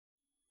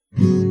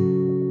SoftBank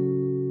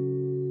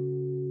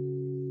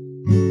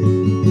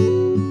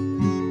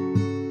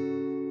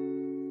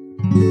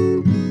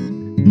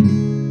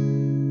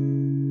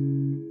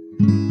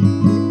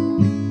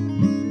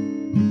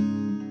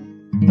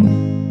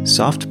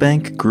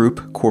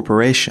Group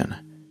Corporation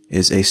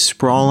is a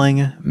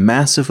sprawling,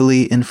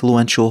 massively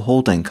influential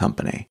holding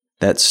company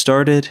that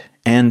started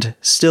and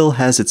still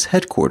has its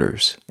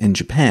headquarters in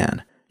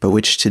Japan, but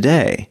which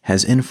today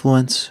has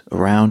influence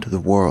around the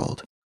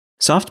world.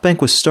 SoftBank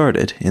was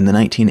started in the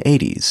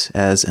 1980s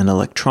as an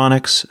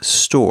electronics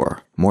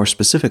store, more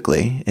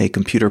specifically a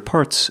computer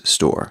parts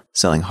store,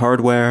 selling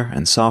hardware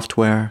and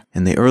software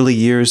in the early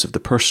years of the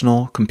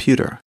personal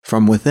computer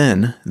from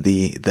within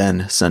the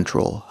then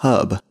central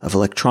hub of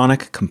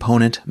electronic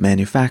component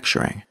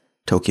manufacturing,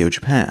 Tokyo,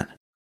 Japan.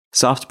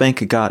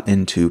 SoftBank got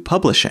into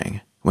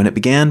publishing when it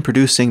began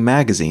producing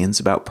magazines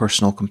about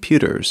personal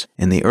computers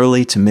in the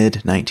early to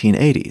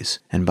mid-1980s,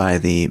 and by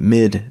the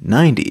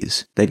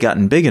mid-90s, they'd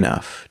gotten big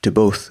enough to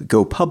both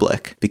go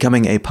public,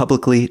 becoming a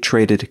publicly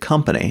traded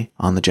company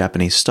on the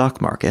Japanese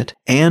stock market,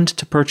 and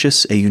to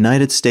purchase a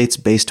United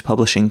States-based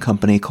publishing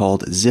company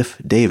called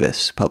Ziff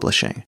Davis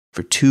Publishing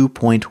for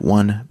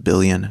 $2.1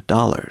 billion.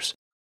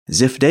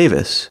 Ziff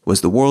Davis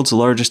was the world's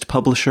largest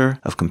publisher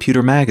of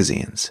computer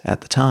magazines at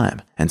the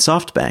time, and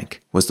SoftBank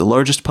was the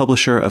largest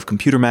publisher of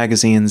computer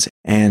magazines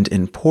and,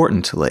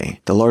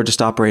 importantly, the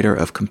largest operator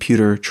of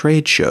computer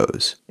trade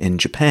shows in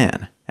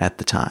Japan at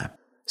the time.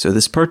 So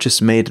this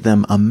purchase made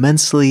them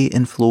immensely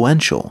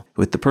influential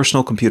with the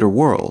personal computer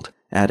world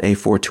at a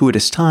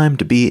fortuitous time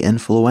to be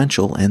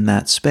influential in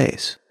that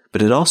space.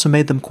 But it also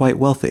made them quite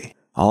wealthy.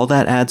 All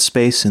that ad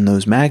space in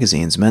those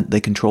magazines meant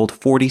they controlled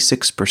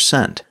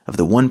 46% of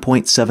the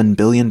 $1.7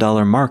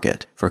 billion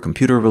market for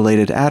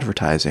computer-related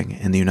advertising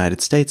in the United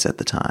States at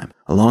the time,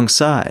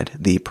 alongside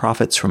the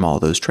profits from all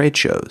those trade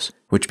shows,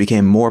 which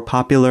became more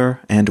popular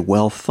and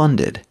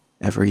well-funded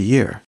every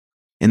year.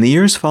 In the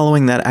years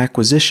following that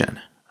acquisition,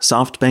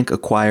 SoftBank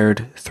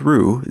acquired,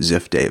 through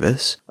Ziff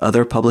Davis,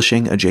 other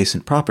publishing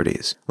adjacent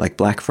properties like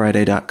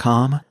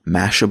BlackFriday.com,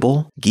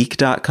 Mashable,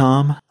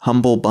 Geek.com,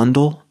 Humble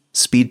Bundle,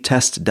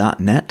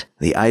 Speedtest.net,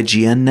 the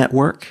IGN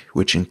network,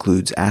 which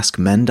includes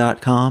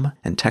AskMen.com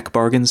and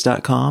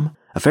TechBargains.com,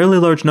 a fairly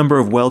large number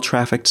of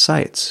well-trafficked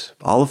sites,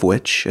 all of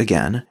which,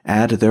 again,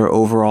 add their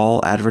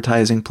overall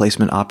advertising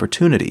placement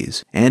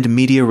opportunities and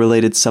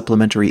media-related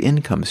supplementary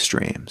income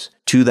streams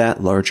to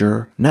that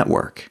larger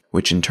network,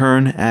 which in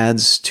turn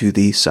adds to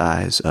the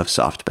size of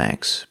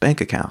SoftBank's bank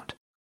account.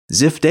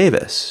 Ziff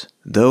Davis,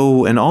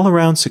 though an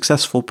all-around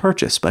successful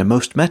purchase by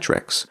most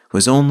metrics,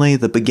 was only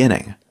the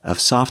beginning of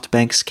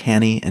SoftBank's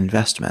canny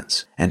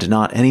investments, and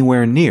not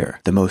anywhere near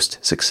the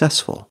most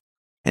successful.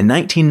 In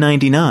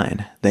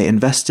 1999, they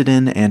invested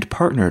in and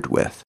partnered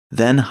with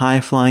then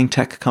high-flying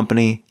tech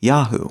company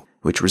Yahoo,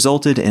 which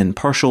resulted in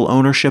partial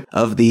ownership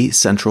of the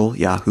central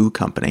Yahoo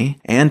company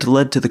and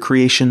led to the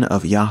creation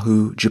of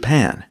Yahoo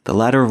Japan, the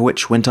latter of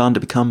which went on to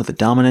become the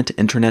dominant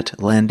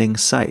internet landing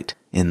site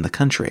in the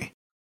country.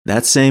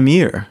 That same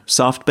year,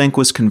 SoftBank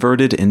was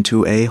converted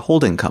into a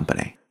holding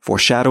company,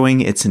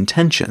 foreshadowing its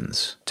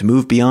intentions to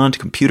move beyond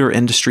computer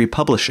industry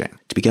publishing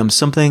to become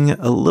something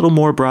a little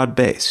more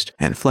broad-based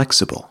and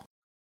flexible.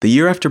 The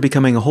year after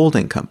becoming a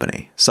holding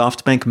company,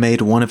 SoftBank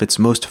made one of its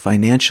most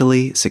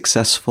financially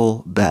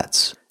successful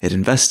bets. It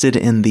invested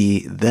in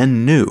the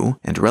then new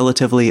and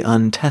relatively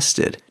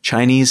untested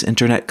Chinese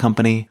internet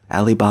company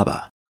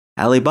Alibaba.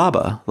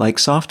 Alibaba, like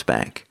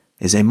SoftBank,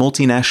 is a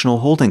multinational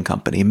holding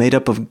company made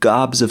up of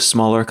gobs of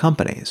smaller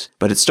companies,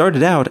 but it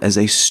started out as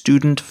a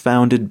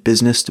student-founded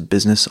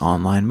business-to-business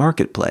online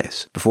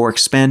marketplace before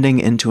expanding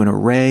into an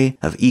array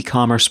of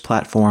e-commerce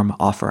platform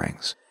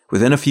offerings.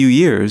 Within a few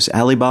years,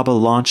 Alibaba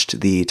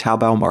launched the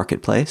Taobao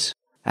marketplace,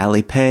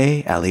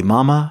 Alipay,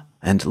 Alimama,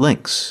 and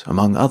Lynx,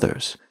 among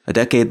others. A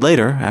decade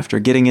later, after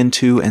getting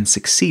into and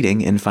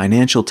succeeding in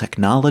financial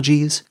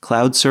technologies,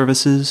 cloud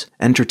services,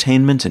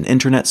 entertainment and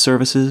internet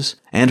services,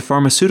 and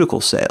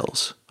pharmaceutical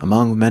sales,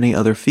 among many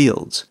other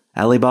fields,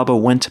 Alibaba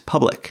went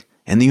public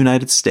in the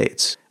United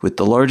States with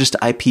the largest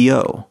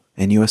IPO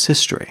in U.S.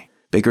 history,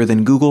 bigger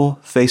than Google,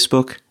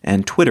 Facebook,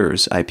 and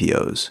Twitter's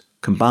IPOs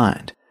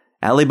combined.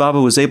 Alibaba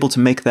was able to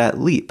make that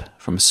leap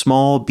from a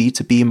small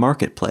B2B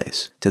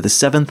marketplace to the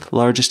 7th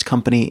largest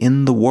company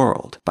in the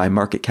world by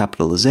market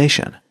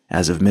capitalization,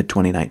 as of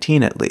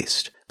mid-2019 at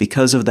least,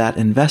 because of that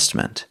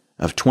investment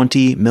of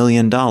 $20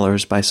 million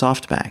by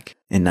SoftBank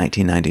in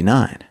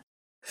 1999.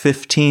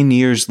 15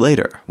 years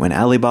later, when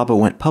Alibaba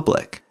went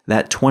public,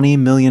 that $20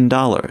 million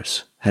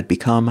had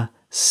become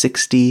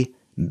 $60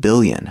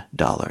 billion.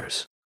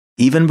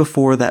 Even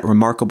before that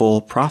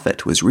remarkable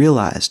profit was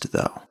realized,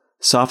 though,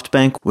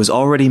 SoftBank was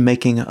already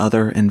making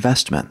other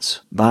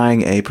investments,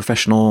 buying a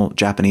professional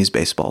Japanese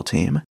baseball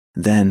team,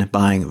 then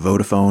buying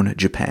Vodafone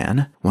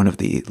Japan, one of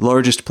the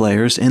largest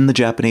players in the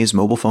Japanese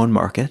mobile phone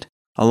market,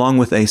 along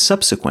with a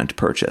subsequent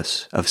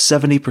purchase of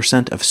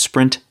 70% of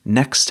Sprint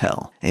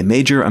Nextel, a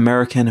major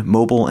American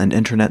mobile and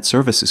internet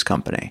services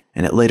company,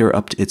 and it later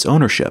upped its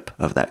ownership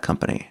of that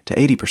company to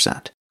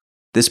 80%.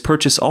 This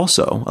purchase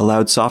also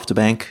allowed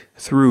SoftBank,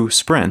 through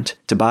Sprint,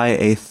 to buy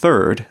a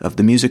third of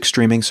the music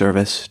streaming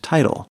service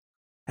Tidal.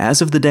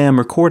 As of the day I'm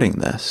recording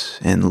this,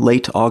 in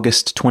late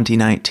August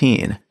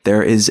 2019,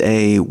 there is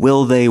a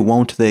will they,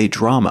 won't they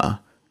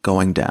drama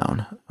going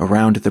down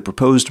around the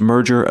proposed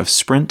merger of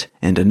Sprint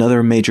and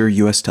another major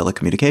U.S.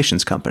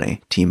 telecommunications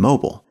company,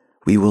 T-Mobile.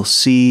 We will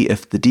see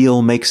if the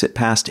deal makes it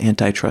past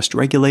antitrust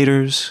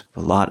regulators.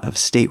 A lot of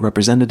state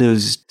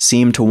representatives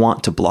seem to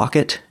want to block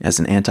it as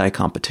an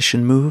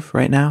anti-competition move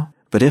right now.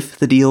 But if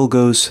the deal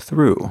goes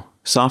through,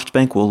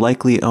 SoftBank will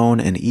likely own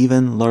an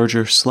even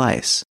larger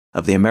slice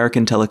of the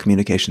American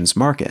telecommunications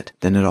market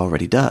than it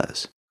already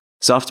does.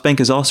 SoftBank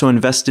has also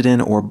invested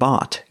in or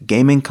bought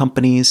gaming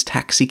companies,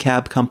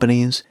 taxi-cab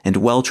companies, and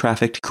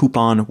well-trafficked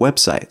coupon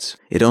websites.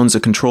 It owns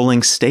a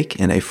controlling stake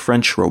in a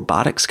French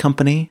robotics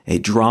company, a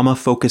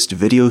drama-focused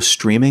video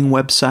streaming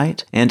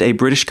website, and a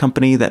British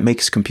company that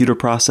makes computer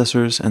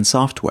processors and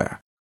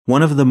software.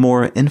 One of the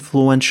more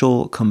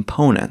influential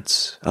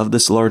components of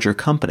this larger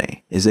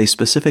company is a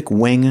specific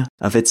wing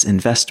of its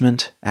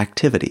investment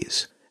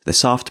activities, the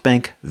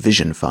SoftBank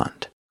Vision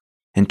Fund.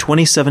 In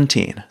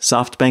 2017,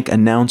 SoftBank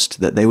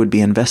announced that they would be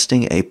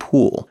investing a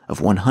pool of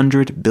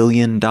 $100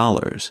 billion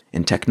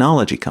in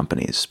technology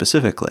companies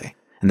specifically,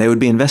 and they would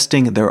be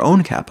investing their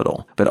own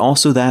capital, but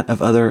also that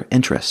of other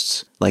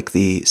interests, like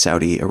the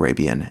Saudi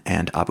Arabian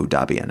and Abu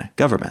Dhabian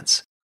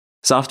governments.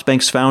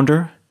 SoftBank's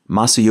founder,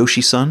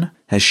 Masayoshi Son,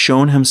 has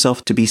shown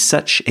himself to be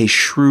such a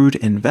shrewd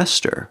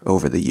investor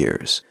over the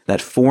years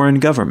that foreign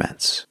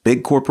governments,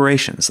 big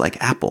corporations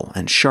like Apple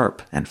and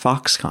Sharp and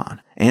Foxconn,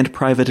 and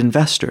private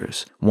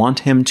investors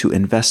want him to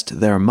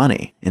invest their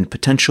money in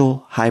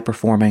potential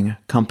high-performing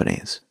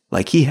companies,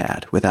 like he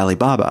had with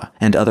Alibaba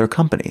and other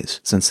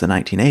companies since the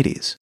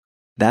 1980s.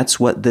 That's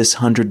what this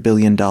 $100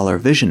 billion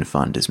Vision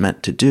Fund is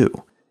meant to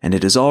do, and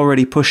it has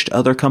already pushed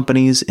other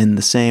companies in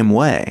the same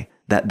way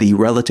that the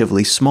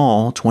relatively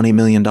small $20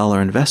 million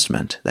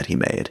investment that he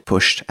made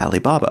pushed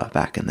Alibaba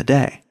back in the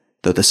day.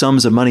 Though the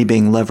sums of money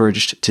being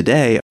leveraged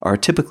today are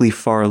typically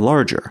far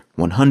larger,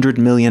 $100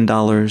 million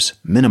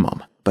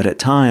minimum, but at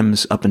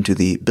times up into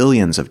the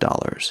billions of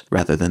dollars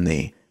rather than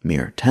the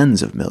mere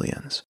tens of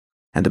millions.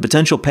 And the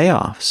potential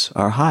payoffs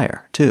are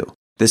higher, too.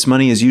 This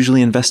money is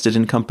usually invested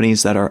in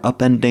companies that are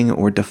upending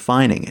or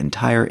defining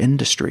entire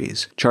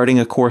industries, charting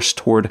a course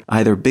toward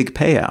either big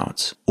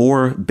payouts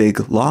or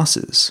big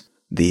losses.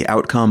 The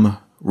outcome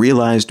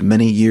realized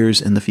many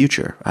years in the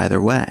future, either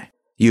way.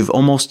 You've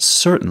almost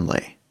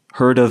certainly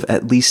heard of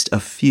at least a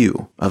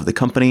few of the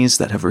companies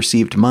that have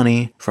received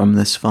money from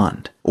this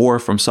fund, or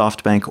from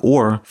SoftBank,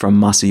 or from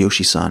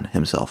Masayoshi Son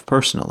himself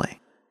personally.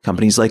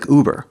 Companies like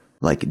Uber,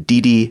 like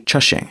Didi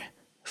Chuxing,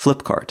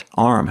 Flipkart,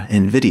 Arm,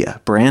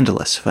 Nvidia,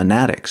 Brandless,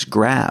 Fanatics,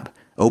 Grab,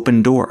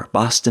 Opendoor,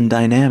 Boston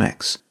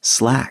Dynamics,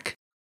 Slack.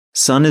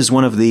 Son is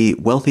one of the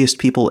wealthiest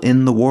people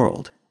in the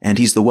world, and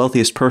he's the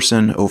wealthiest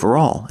person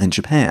overall in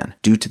Japan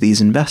due to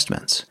these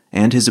investments,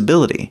 and his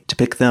ability to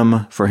pick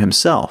them for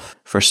himself,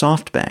 for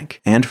SoftBank,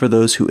 and for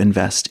those who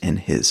invest in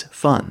his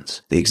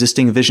funds, the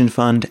existing Vision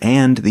Fund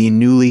and the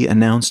newly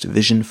announced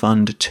Vision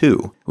Fund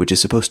 2, which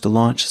is supposed to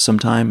launch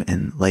sometime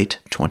in late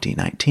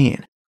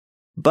 2019.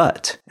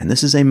 But, and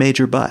this is a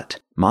major but,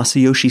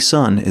 Masayoshi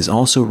Son is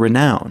also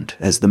renowned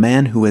as the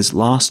man who has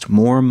lost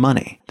more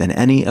money than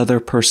any other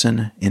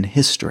person in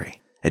history.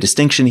 A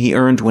distinction he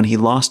earned when he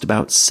lost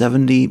about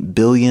 $70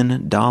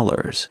 billion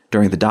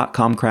during the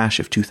dot-com crash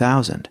of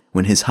 2000,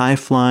 when his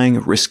high-flying,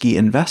 risky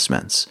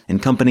investments in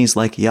companies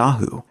like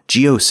Yahoo,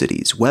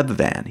 GeoCities,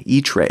 Webvan,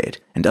 E-Trade,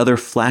 and other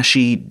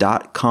flashy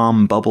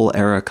dot-com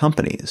bubble-era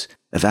companies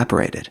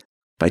evaporated.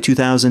 By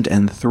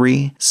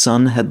 2003,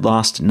 Son had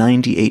lost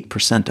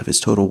 98% of his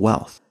total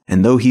wealth,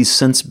 and though he's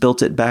since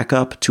built it back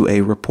up to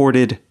a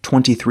reported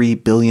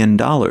 $23 billion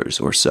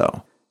or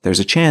so, there's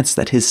a chance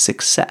that his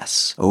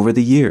success over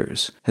the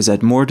years has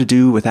had more to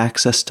do with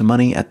access to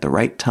money at the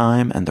right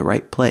time and the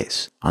right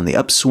place, on the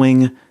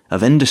upswing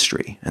of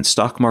industry and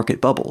stock market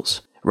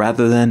bubbles,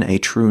 rather than a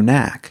true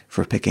knack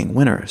for picking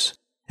winners.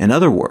 In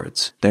other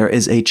words, there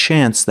is a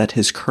chance that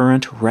his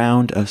current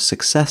round of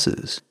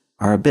successes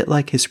are a bit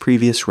like his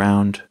previous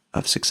round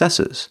of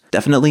successes.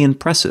 Definitely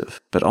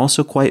impressive, but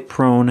also quite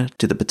prone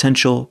to the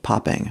potential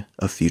popping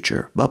of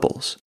future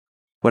bubbles.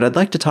 What I'd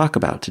like to talk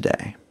about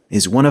today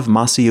is one of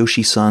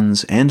Masayoshi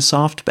Son's and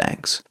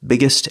SoftBank's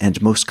biggest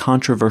and most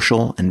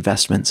controversial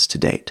investments to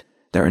date,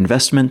 their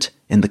investment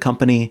in the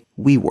company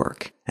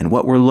WeWork, and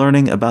what we're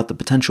learning about the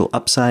potential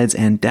upsides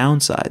and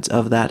downsides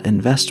of that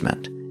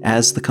investment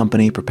as the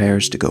company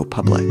prepares to go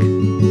public.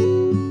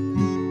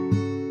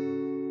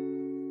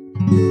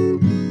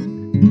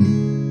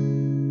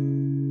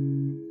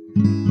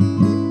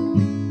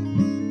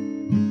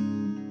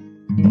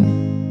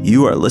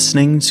 You are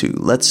listening to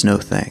Let's Know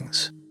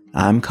Things.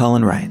 I'm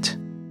Colin Wright.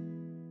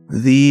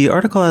 The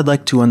article I'd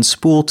like to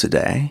unspool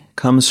today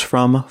comes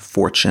from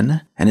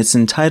Fortune, and it's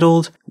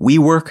entitled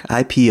WeWork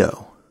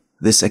IPO.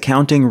 This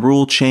accounting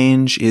rule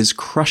change is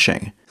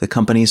crushing the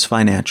company's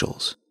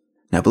financials.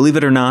 Now, believe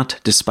it or not,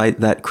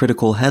 despite that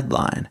critical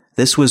headline,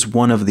 this was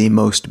one of the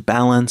most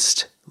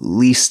balanced,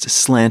 least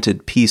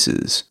slanted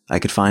pieces I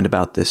could find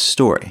about this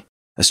story.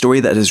 A story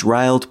that has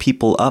riled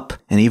people up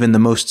in even the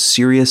most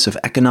serious of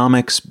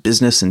economics,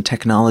 business, and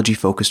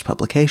technology-focused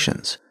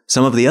publications.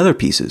 Some of the other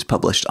pieces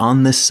published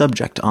on this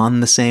subject on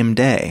the same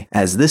day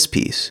as this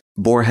piece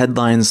bore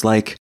headlines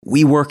like,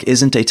 "WeWork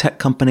isn't a tech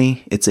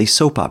company, it's a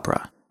soap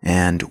opera,"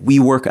 and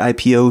 "WeWork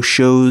IPO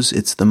shows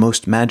it's the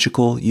most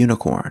magical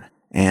unicorn,"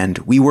 and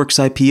 "WeWork's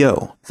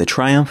IPO, the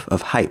triumph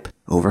of hype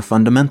over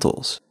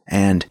fundamentals,"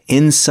 and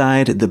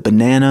 "Inside the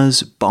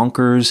bananas,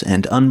 bonkers,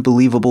 and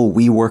unbelievable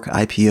WeWork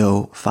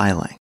IPO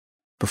filing."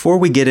 Before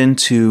we get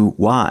into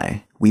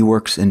why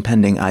WeWork's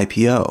impending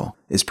IPO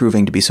is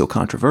proving to be so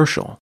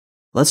controversial,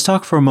 let's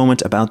talk for a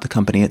moment about the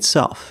company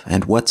itself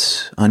and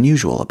what's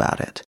unusual about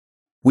it.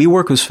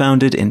 WeWork was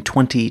founded in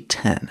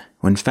 2010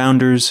 when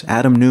founders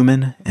Adam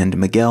Neumann and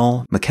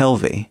Miguel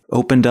McKelvey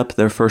opened up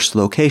their first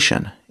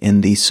location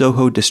in the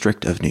Soho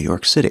district of New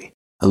York City.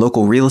 A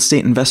local real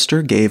estate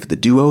investor gave the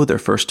duo their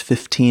first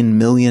 $15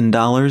 million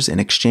in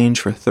exchange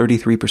for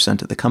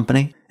 33% of the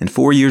company, and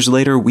 4 years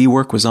later,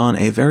 WeWork was on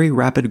a very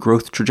rapid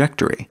growth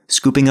trajectory,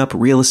 scooping up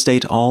real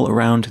estate all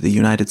around the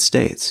United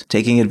States,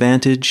 taking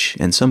advantage,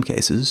 in some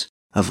cases,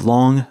 of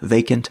long,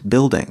 vacant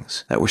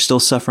buildings that were still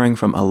suffering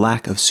from a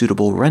lack of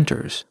suitable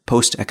renters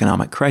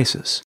post-economic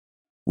crisis.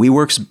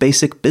 WeWork's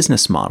basic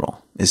business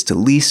model is to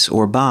lease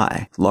or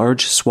buy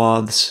large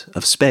swaths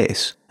of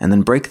space and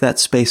then break that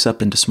space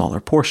up into smaller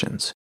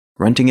portions,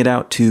 renting it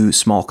out to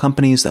small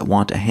companies that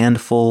want a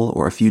handful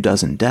or a few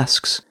dozen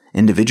desks,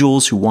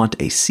 individuals who want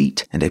a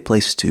seat and a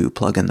place to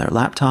plug in their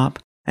laptop,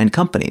 and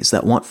companies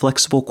that want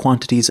flexible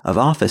quantities of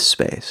office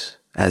space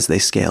as they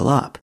scale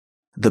up.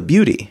 The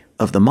beauty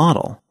of the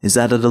model is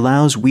that it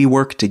allows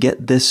WeWork to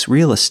get this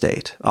real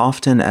estate,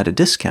 often at a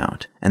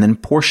discount, and then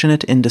portion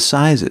it into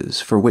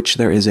sizes for which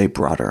there is a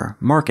broader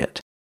market.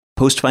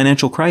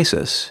 Post-financial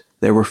crisis,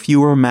 there were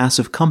fewer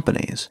massive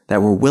companies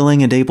that were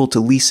willing and able to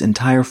lease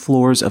entire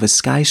floors of a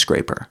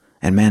skyscraper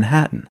in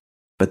Manhattan,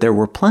 but there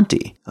were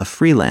plenty of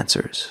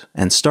freelancers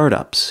and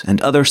startups and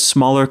other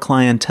smaller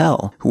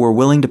clientele who were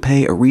willing to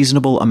pay a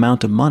reasonable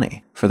amount of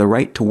money for the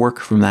right to work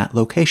from that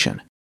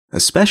location,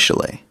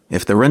 especially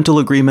if the rental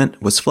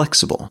agreement was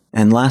flexible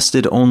and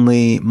lasted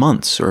only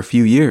months or a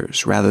few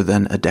years rather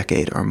than a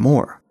decade or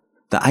more.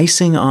 The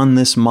icing on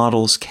this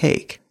model's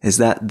cake is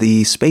that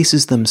the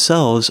spaces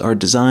themselves are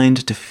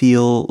designed to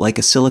feel like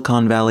a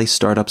Silicon Valley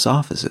startup's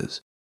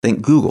offices.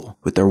 Think Google,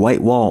 with their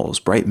white walls,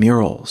 bright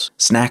murals,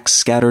 snacks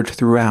scattered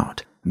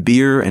throughout,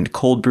 beer and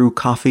cold brew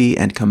coffee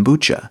and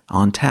kombucha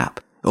on tap,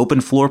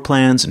 open floor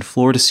plans and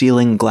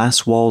floor-to-ceiling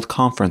glass-walled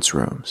conference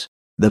rooms.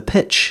 The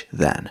pitch,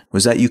 then,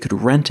 was that you could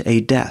rent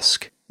a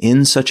desk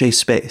in such a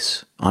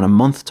space on a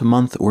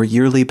month-to-month or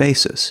yearly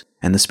basis,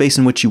 and the space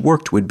in which you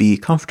worked would be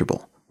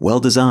comfortable,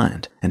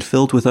 well-designed, and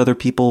filled with other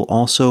people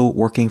also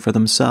working for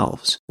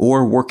themselves,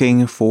 or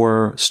working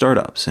for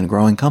startups and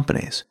growing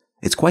companies.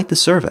 It's quite the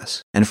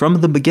service, and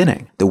from the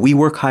beginning, the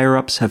WeWork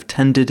higher-ups have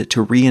tended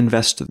to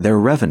reinvest their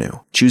revenue,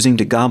 choosing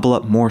to gobble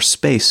up more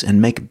space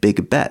and make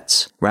big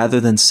bets, rather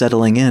than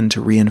settling in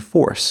to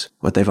reinforce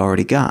what they've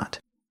already got.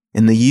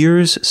 In the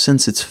years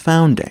since its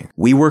founding,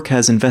 WeWork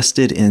has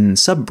invested in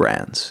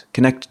sub-brands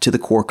connected to the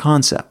core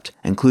concept,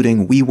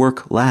 including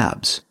WeWork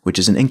Labs, which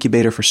is an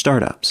incubator for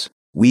startups,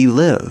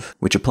 WeLive,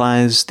 which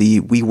applies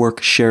the WeWork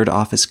shared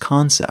office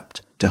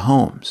concept to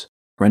homes,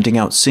 renting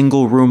out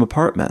single-room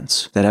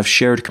apartments that have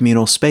shared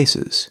communal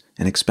spaces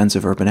in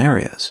expensive urban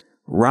areas,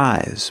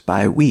 Rise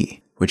by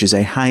We, which is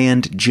a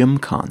high-end gym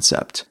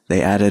concept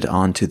they added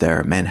onto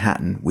their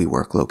Manhattan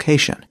WeWork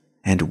location,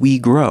 and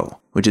WeGrow,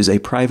 which is a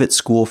private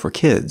school for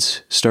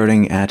kids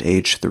starting at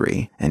age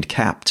 3 and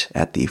capped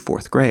at the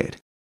 4th grade.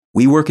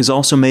 WeWork has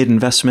also made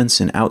investments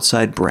in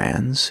outside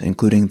brands,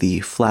 including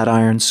the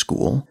Flatiron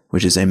School,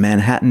 which is a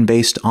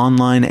Manhattan-based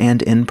online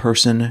and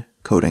in-person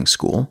coding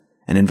school,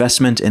 an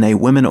investment in a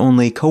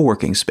women-only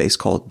co-working space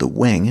called The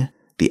Wing,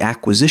 the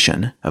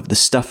acquisition of the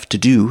Stuff to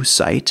Do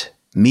site,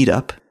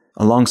 Meetup,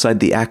 alongside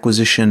the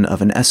acquisition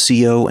of an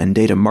SEO and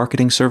data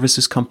marketing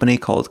services company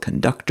called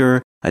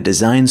Conductor, a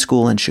design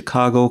school in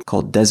Chicago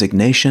called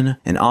Designation,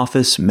 an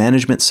office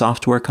management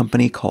software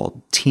company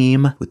called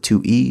Team with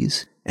 2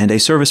 E's, and a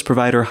service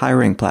provider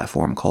hiring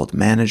platform called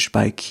Managed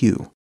by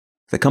Q.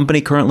 The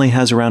company currently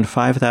has around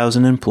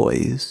 5,000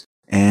 employees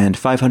and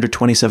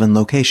 527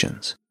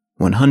 locations,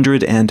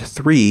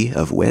 103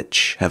 of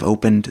which have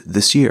opened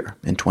this year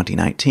in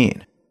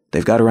 2019.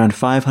 They've got around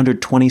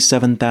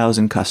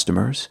 527,000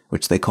 customers,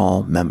 which they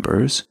call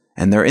members,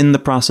 and they're in the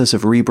process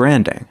of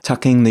rebranding,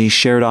 tucking the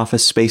shared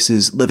office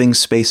spaces, living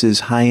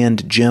spaces,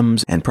 high-end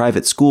gyms, and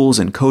private schools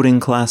and coding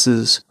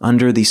classes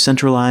under the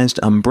centralized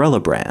umbrella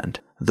brand,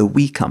 The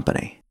We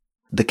Company.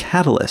 The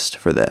catalyst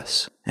for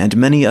this, and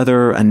many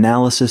other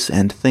analysis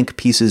and think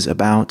pieces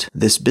about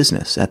this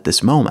business at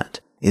this moment,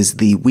 is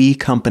the We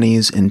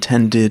Company's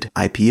intended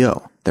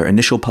IPO, their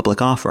initial public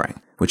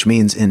offering, which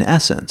means in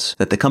essence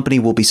that the company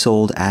will be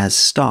sold as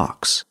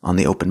stocks on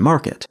the open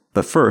market.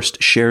 But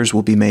first, shares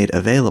will be made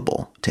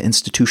available to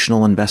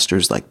institutional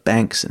investors like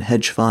banks and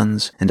hedge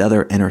funds and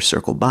other inner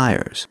circle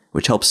buyers,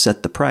 which helps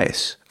set the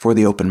price for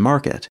the open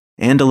market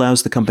and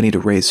allows the company to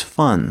raise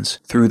funds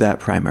through that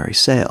primary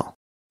sale.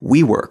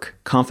 WeWork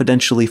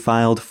confidentially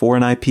filed for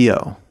an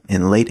IPO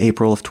in late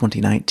April of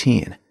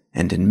 2019,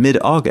 and in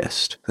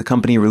mid-August, the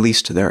company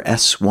released their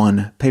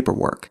S-1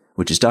 paperwork,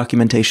 which is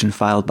documentation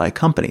filed by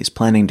companies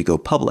planning to go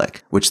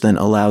public, which then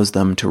allows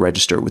them to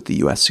register with the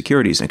U.S.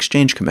 Securities and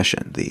Exchange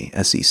Commission, the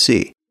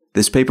SEC.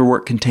 This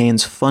paperwork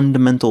contains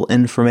fundamental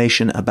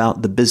information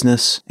about the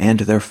business and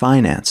their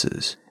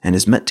finances, and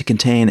is meant to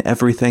contain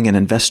everything an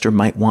investor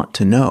might want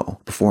to know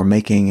before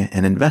making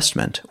an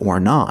investment or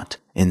not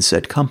in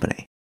said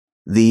company.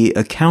 The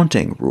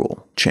accounting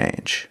rule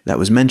change that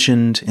was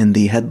mentioned in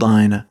the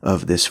headline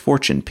of this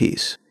Fortune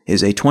piece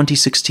is a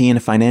 2016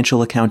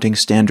 Financial Accounting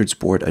Standards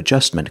Board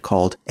adjustment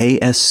called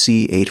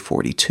ASC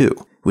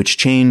 842, which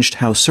changed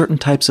how certain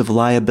types of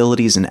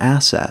liabilities and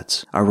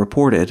assets are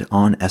reported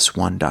on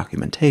S-1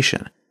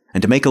 documentation.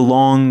 And to make a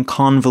long,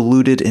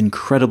 convoluted,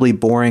 incredibly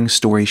boring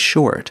story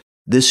short,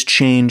 this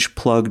change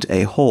plugged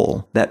a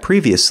hole that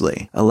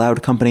previously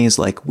allowed companies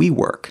like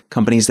WeWork,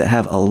 companies that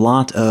have a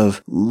lot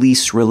of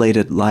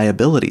lease-related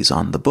liabilities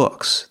on the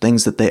books,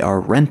 things that they are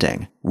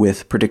renting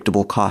with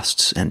predictable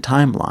costs and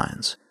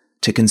timelines,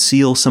 to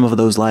conceal some of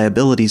those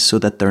liabilities so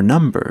that their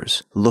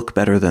numbers look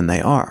better than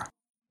they are.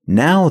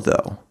 Now,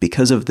 though,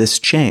 because of this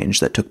change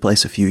that took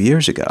place a few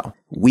years ago,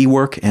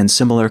 WeWork and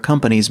similar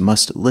companies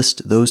must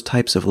list those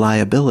types of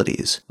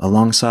liabilities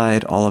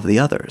alongside all of the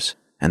others,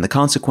 and the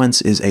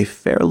consequence is a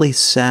fairly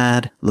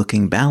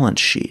sad-looking balance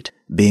sheet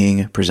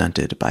being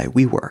presented by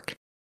WeWork.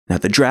 Now,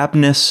 the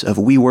drabness of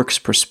WeWork's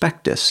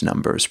prospectus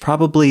numbers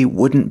probably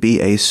wouldn't be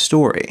a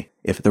story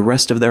if the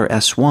rest of their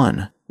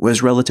S-1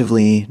 was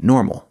relatively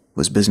normal,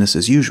 was business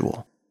as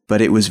usual,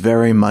 but it was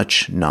very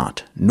much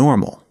not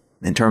normal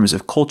in terms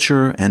of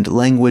culture and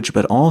language,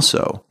 but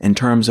also in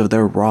terms of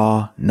their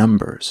raw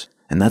numbers.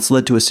 And that's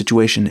led to a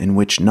situation in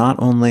which not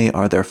only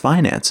are their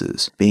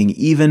finances being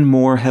even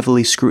more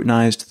heavily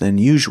scrutinized than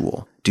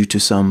usual due to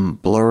some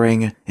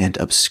blurring and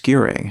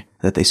obscuring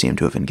that they seem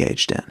to have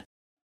engaged in,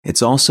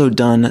 it's also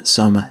done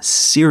some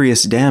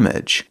serious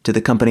damage to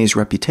the company's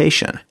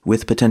reputation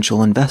with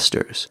potential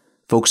investors,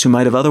 folks who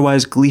might have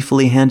otherwise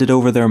gleefully handed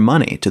over their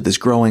money to this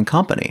growing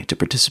company to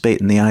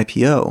participate in the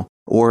IPO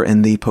or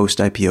in the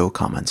post-IPO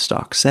common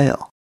stock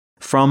sale.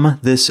 From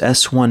this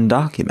S-1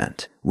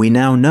 document, we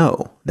now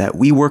know that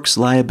WeWork's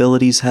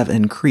liabilities have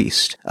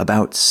increased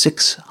about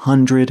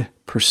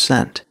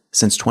 600%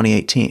 since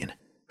 2018,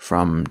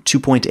 from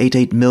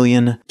 $2.88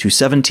 million to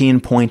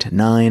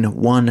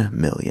 $17.91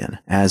 million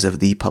as of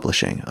the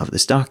publishing of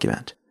this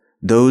document.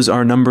 Those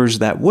are numbers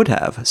that would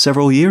have,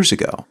 several years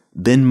ago,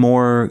 been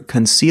more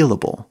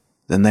concealable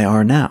than they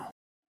are now.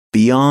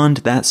 Beyond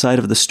that side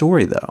of the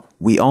story, though,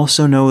 we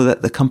also know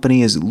that the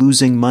company is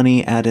losing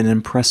money at an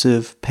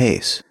impressive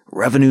pace.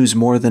 Revenues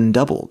more than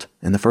doubled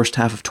in the first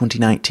half of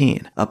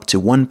 2019, up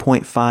to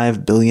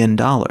 $1.5 billion.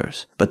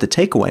 But the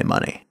takeaway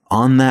money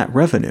on that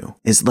revenue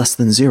is less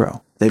than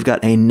zero. They've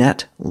got a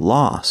net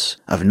loss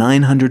of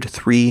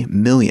 $903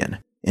 million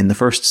in the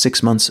first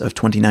 6 months of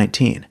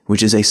 2019,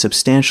 which is a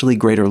substantially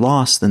greater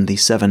loss than the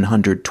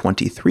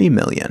 $723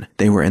 million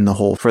they were in the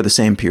hole for the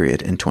same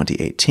period in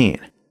 2018.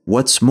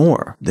 What's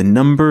more, the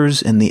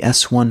numbers in the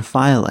S-1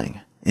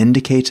 filing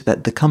indicate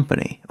that the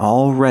company,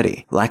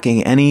 already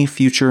lacking any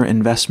future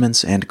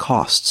investments and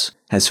costs,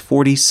 has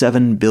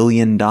 $47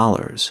 billion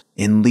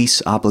in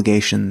lease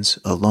obligations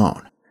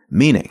alone,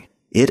 meaning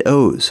it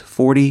owes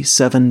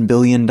 $47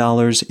 billion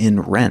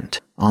in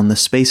rent on the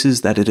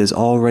spaces that it is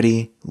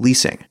already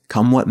leasing,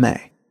 come what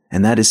may,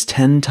 and that is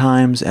 10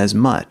 times as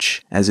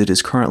much as it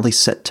is currently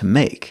set to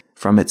make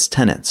from its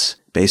tenants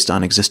based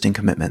on existing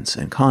commitments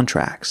and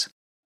contracts.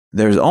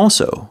 There's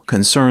also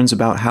concerns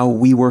about how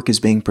WeWork is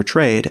being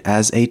portrayed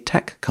as a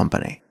tech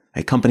company,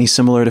 a company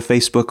similar to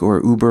Facebook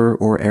or Uber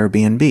or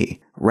Airbnb,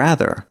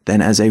 rather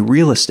than as a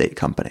real estate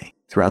company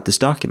throughout this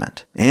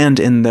document and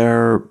in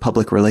their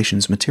public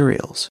relations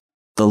materials.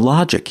 The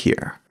logic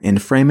here in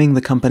framing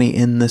the company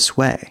in this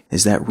way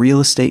is that real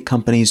estate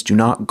companies do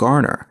not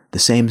garner the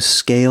same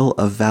scale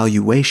of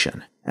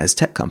valuation as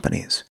tech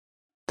companies.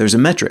 There's a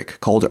metric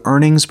called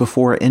earnings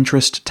before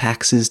interest,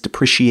 taxes,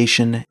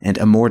 depreciation, and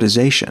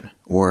amortization,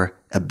 or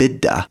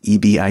EBITDA,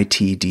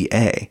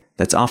 EBITDA,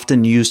 that's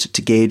often used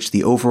to gauge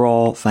the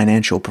overall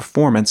financial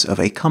performance of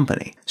a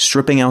company,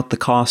 stripping out the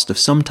cost of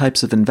some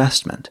types of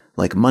investment,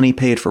 like money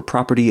paid for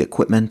property,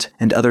 equipment,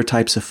 and other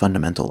types of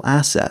fundamental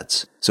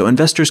assets, so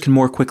investors can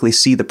more quickly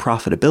see the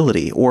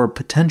profitability or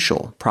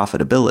potential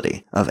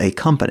profitability of a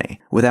company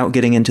without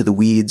getting into the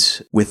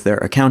weeds with their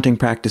accounting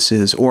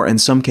practices, or in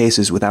some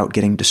cases without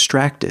getting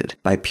distracted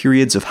by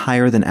periods of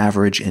higher than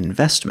average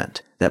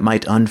investment that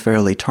might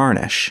unfairly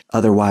tarnish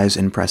otherwise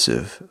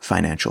impressive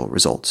financial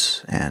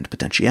results and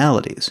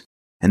potentialities.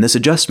 And this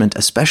adjustment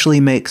especially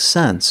makes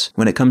sense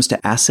when it comes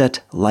to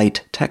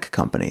asset-light tech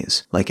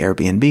companies, like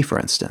Airbnb, for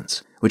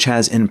instance, which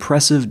has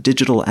impressive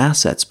digital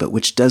assets but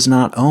which does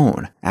not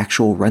own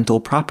actual rental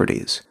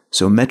properties.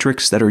 So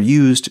metrics that are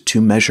used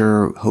to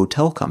measure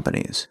hotel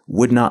companies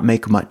would not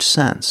make much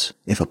sense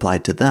if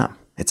applied to them.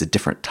 It's a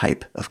different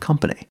type of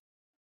company.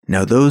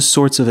 Now, those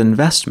sorts of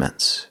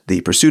investments,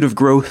 the pursuit of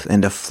growth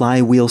and of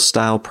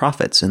flywheel-style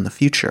profits in the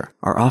future,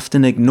 are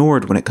often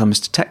ignored when it comes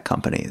to tech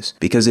companies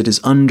because it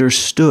is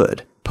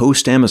understood,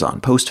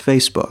 post-Amazon,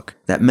 post-Facebook,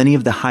 that many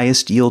of the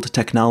highest-yield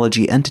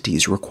technology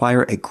entities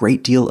require a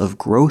great deal of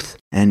growth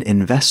and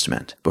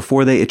investment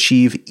before they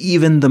achieve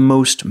even the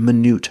most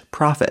minute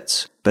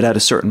profits. But at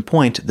a certain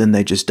point, then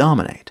they just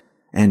dominate.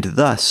 And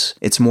thus,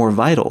 it's more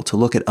vital to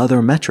look at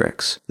other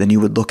metrics than you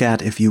would look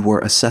at if you were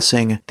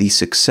assessing the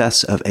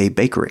success of a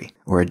bakery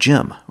or a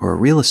gym or a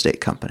real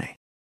estate company.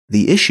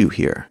 The issue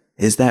here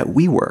is that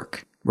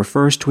WeWork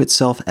refers to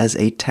itself as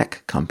a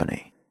tech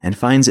company and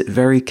finds it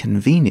very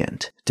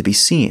convenient to be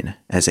seen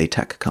as a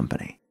tech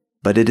company.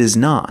 But it is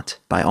not,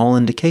 by all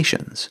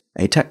indications,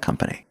 a tech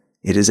company.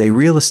 It is a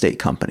real estate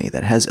company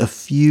that has a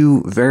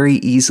few very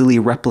easily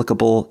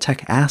replicable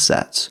tech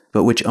assets,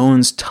 but which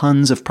owns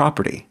tons of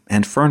property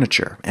and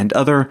furniture and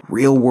other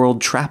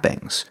real-world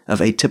trappings of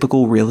a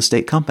typical real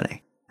estate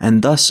company.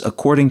 And thus,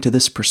 according to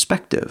this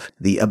perspective,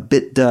 the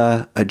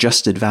EBITDA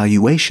adjusted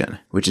valuation,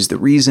 which is the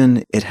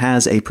reason it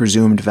has a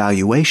presumed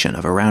valuation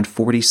of around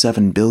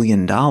 $47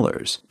 billion,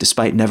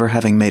 despite never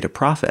having made a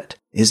profit,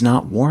 is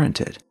not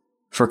warranted.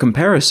 For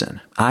comparison,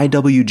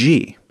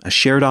 IWG, a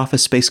shared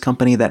office space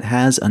company that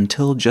has,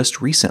 until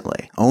just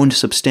recently, owned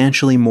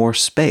substantially more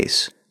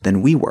space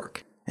than WeWork,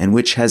 and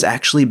which has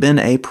actually been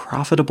a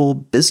profitable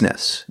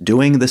business,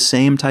 doing the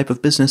same type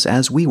of business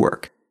as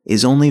WeWork,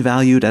 is only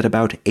valued at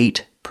about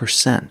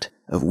 8%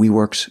 of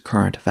WeWork's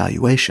current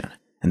valuation.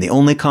 And the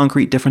only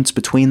concrete difference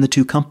between the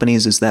two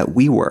companies is that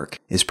WeWork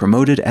is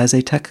promoted as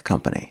a tech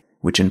company,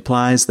 which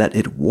implies that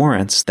it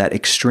warrants that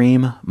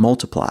extreme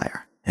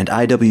multiplier. And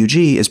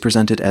IWG is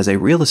presented as a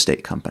real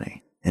estate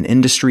company, an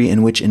industry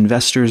in which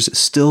investors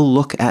still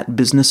look at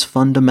business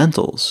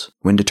fundamentals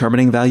when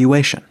determining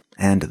valuation,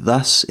 and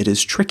thus it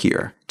is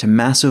trickier to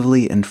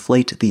massively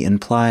inflate the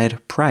implied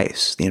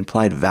price, the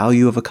implied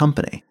value of a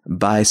company,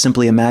 by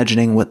simply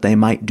imagining what they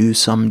might do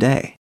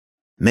someday.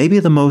 Maybe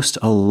the most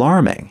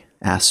alarming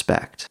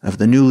aspect of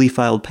the newly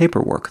filed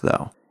paperwork,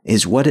 though,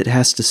 is what it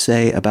has to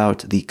say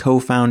about the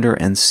co-founder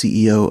and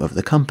CEO of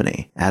the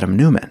company, Adam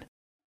Neumann.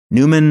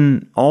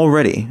 Neumann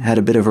already had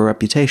a bit of a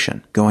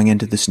reputation going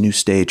into this new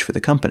stage for the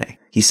company.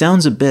 He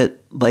sounds a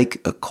bit like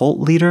a cult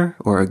leader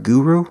or a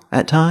guru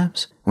at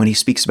times when he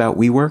speaks about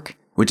WeWork,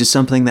 which is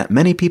something that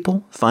many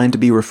people find to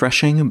be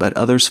refreshing, but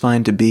others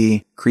find to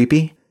be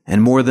creepy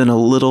and more than a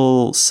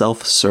little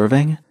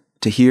self-serving.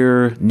 To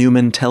hear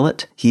Neumann tell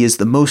it, he is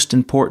the most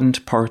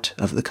important part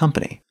of the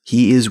company.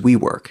 He is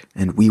WeWork,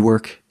 and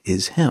WeWork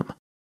is him.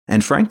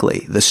 And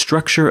frankly, the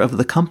structure of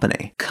the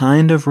company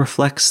kind of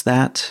reflects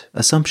that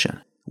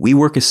assumption.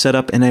 WeWork is set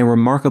up in a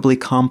remarkably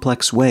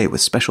complex way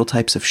with special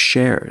types of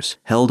shares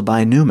held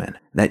by Neumann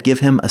that give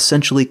him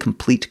essentially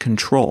complete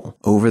control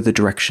over the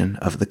direction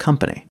of the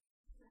company.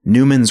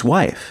 Neumann's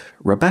wife,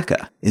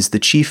 Rebecca, is the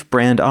chief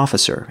brand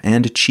officer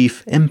and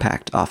chief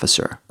impact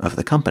officer of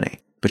the company,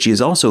 but she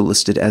is also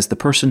listed as the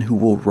person who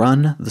will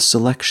run the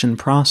selection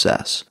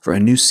process for a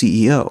new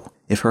CEO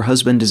if her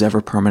husband is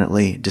ever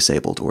permanently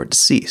disabled or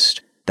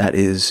deceased. That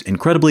is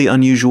incredibly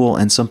unusual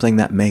and something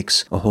that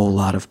makes a whole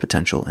lot of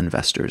potential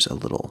investors a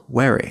little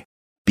wary.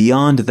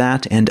 Beyond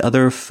that and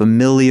other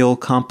familial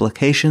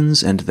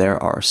complications, and there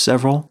are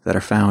several that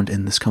are found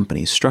in this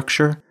company's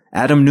structure,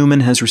 Adam Neumann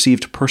has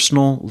received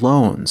personal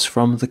loans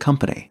from the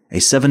company, a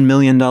 $7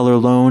 million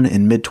loan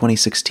in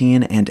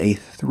mid-2016 and a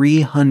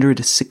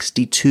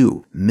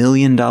 $362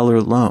 million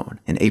loan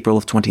in April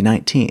of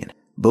 2019,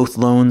 both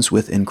loans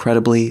with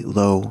incredibly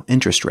low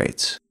interest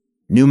rates.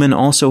 Neumann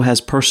also has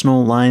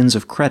personal lines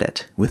of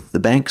credit with the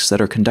banks that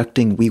are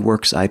conducting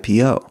WeWork's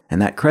IPO, and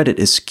that credit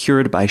is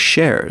secured by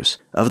shares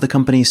of the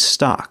company's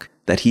stock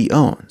that he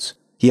owns.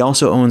 He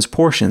also owns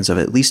portions of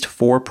at least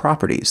 4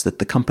 properties that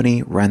the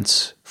company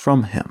rents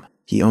from him.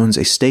 He owns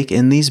a stake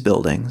in these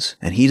buildings,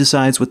 and he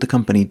decides what the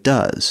company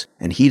does,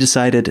 and he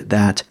decided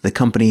that the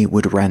company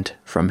would rent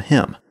from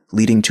him,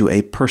 leading to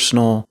a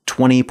personal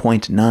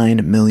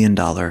 $20.9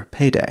 million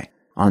payday.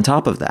 On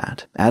top of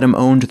that, Adam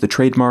owned the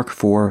trademark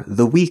for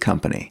the We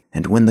Company,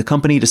 and when the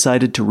company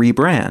decided to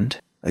rebrand,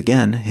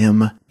 again,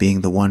 him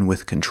being the one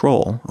with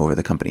control over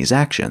the company's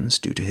actions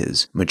due to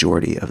his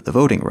majority of the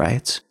voting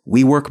rights,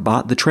 WeWork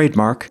bought the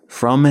trademark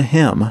from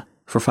him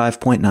for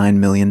 $5.9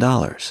 million.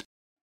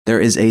 There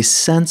is a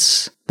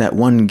sense that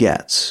one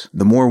gets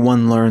the more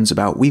one learns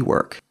about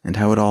WeWork and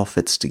how it all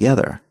fits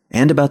together,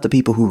 and about the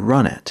people who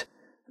run it,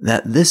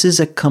 that this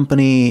is a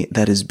company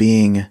that is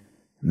being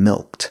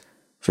milked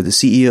for the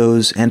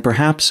CEO's and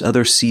perhaps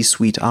other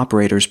C-suite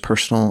operators'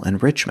 personal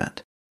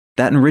enrichment.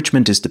 That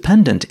enrichment is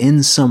dependent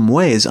in some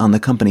ways on the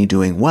company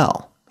doing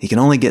well. He can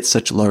only get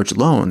such large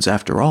loans,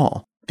 after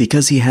all,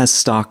 because he has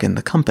stock in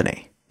the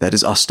company that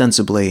is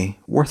ostensibly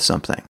worth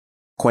something.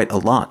 Quite a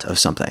lot of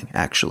something,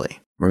 actually.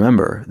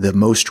 Remember, the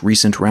most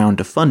recent round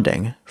of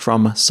funding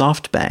from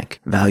SoftBank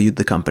valued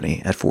the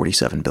company at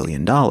 $47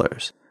 billion.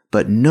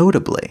 But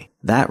notably,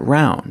 that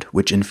round,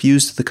 which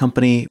infused the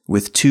company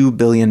with $2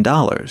 billion,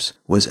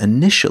 was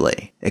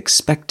initially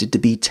expected to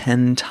be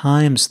 10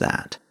 times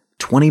that.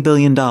 $20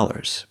 billion,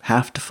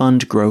 half to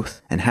fund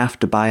growth and half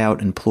to buy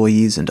out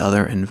employees and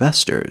other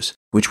investors,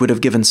 which would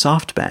have given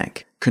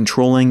SoftBank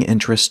controlling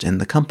interest in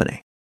the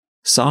company.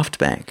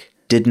 SoftBank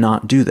did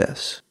not do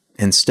this,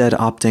 instead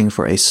opting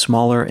for a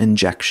smaller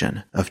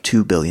injection of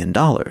 $2 billion,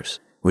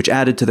 which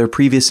added to their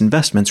previous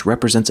investments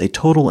represents a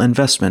total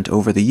investment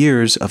over the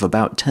years of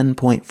about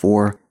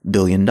 $10.4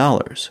 billion,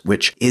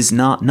 which is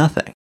not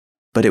nothing.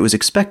 But it was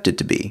expected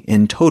to be,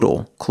 in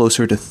total,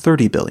 closer to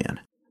 $30 billion.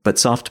 But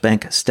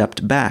SoftBank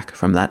stepped back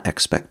from that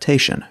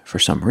expectation for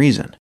some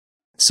reason.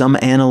 Some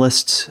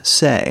analysts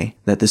say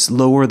that this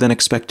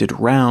lower-than-expected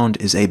round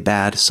is a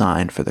bad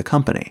sign for the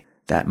company,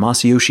 that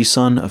Masayoshi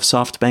Son of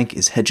SoftBank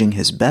is hedging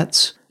his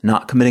bets,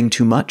 not committing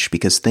too much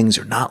because things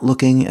are not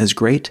looking as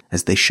great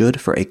as they should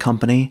for a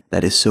company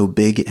that is so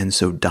big and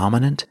so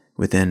dominant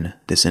within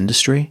this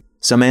industry.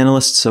 Some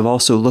analysts have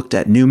also looked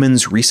at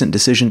Newman's recent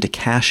decision to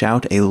cash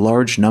out a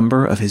large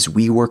number of his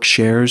WeWork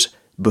shares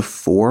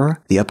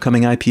before the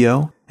upcoming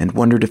IPO and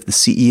wondered if the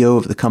CEO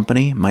of the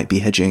company might be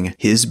hedging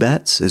his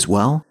bets as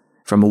well.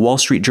 From a Wall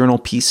Street Journal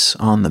piece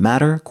on the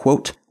matter,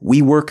 quote,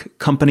 WeWork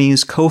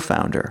company's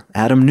co-founder,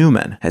 Adam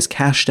Neumann, has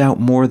cashed out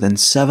more than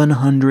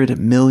 $700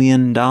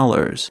 million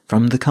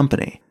from the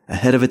company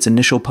ahead of its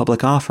initial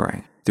public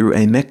offering through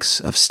a mix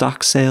of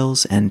stock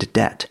sales and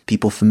debt,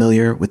 people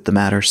familiar with the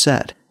matter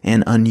said.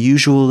 An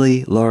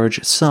unusually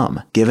large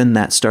sum, given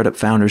that startup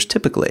founders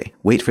typically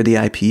wait for the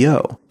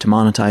IPO to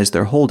monetize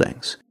their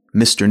holdings.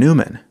 Mr.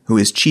 Neumann, who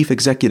is chief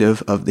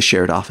executive of the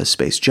shared office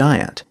space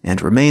giant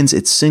and remains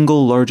its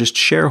single largest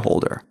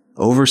shareholder,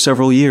 over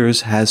several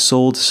years has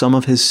sold some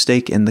of his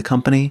stake in the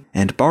company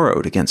and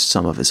borrowed against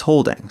some of his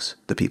holdings,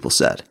 the people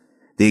said.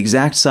 The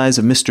exact size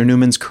of Mr.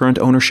 Newman's current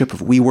ownership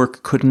of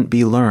WeWork couldn't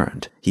be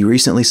learned. He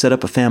recently set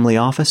up a family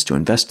office to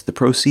invest the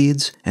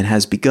proceeds and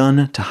has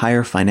begun to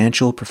hire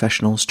financial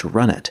professionals to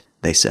run it,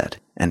 they said,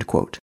 end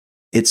quote.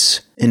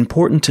 It's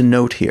important to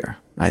note here,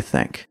 I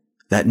think,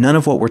 that none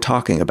of what we're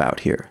talking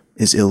about here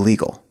is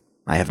illegal.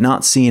 I have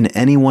not seen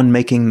anyone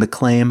making the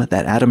claim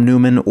that Adam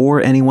Neumann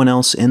or anyone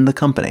else in the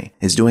company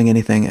is doing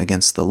anything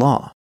against the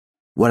law.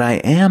 What I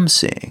am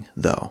seeing,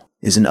 though,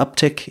 is an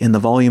uptick in the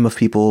volume of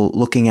people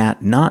looking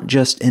at not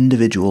just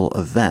individual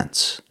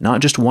events,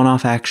 not just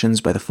one-off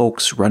actions by the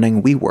folks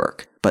running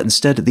WeWork, but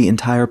instead the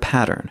entire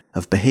pattern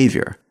of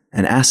behavior,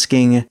 and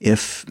asking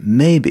if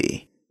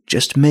maybe,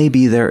 just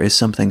maybe, there is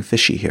something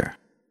fishy here.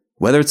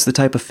 Whether it's the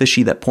type of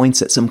fishy that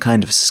points at some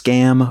kind of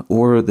scam,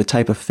 or the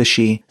type of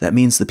fishy that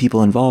means the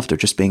people involved are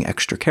just being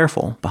extra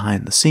careful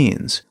behind the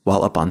scenes,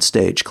 while up on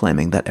stage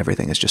claiming that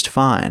everything is just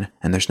fine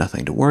and there's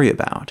nothing to worry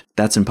about,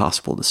 that's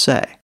impossible to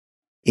say.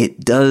 It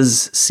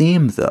does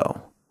seem,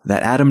 though,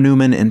 that Adam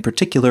Neumann in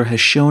particular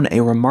has shown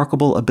a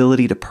remarkable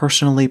ability to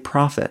personally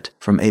profit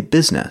from a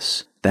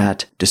business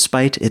that,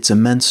 despite its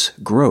immense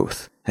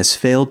growth, has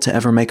failed to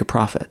ever make a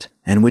profit,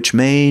 and which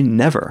may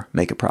never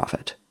make a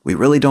profit. We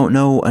really don't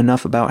know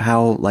enough about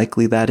how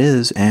likely that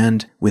is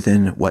and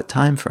within what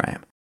time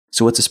frame.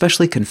 So what's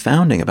especially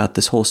confounding about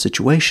this whole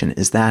situation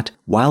is that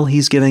while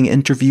he's giving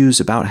interviews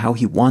about how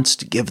he wants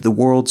to give the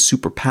world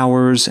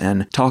superpowers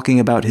and talking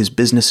about his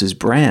business's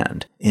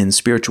brand in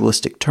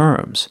spiritualistic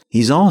terms,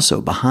 he's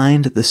also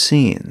behind the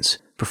scenes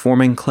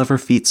performing clever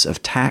feats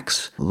of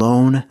tax,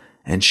 loan,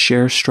 and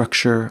share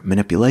structure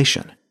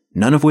manipulation,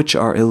 none of which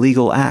are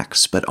illegal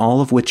acts, but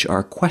all of which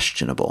are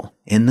questionable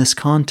in this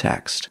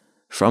context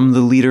from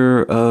the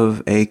leader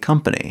of a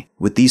company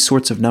with these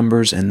sorts of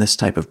numbers and this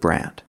type of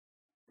brand.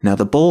 Now,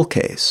 the bull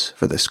case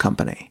for this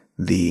company,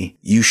 the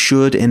you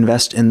should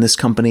invest in this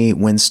company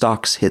when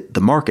stocks hit the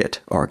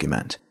market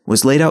argument,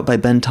 was laid out by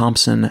Ben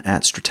Thompson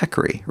at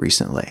Stratechery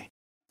recently.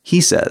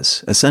 He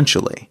says,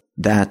 essentially,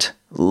 that,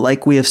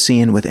 like we have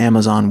seen with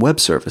Amazon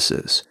Web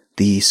Services,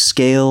 the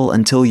scale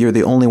until you're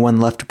the only one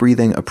left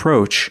breathing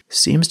approach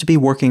seems to be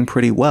working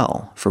pretty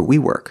well for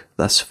WeWork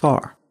thus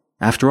far.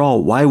 After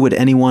all, why would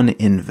anyone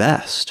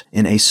invest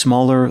in a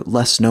smaller,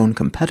 less-known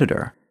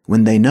competitor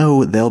when they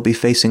know they'll be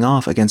facing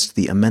off against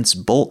the immense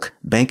bulk,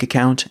 bank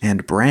account,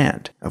 and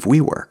brand of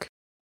WeWork?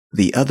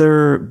 The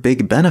other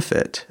big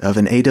benefit of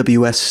an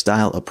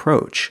AWS-style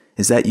approach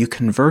is that you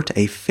convert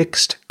a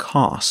fixed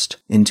cost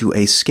into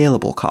a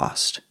scalable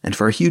cost, and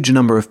for a huge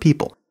number of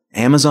people.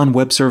 Amazon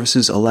Web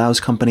Services allows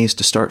companies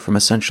to start from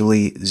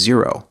essentially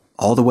zero,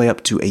 all the way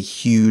up to a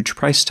huge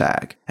price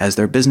tag, as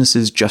their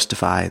businesses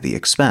justify the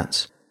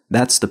expense.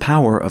 That's the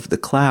power of the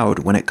cloud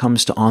when it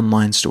comes to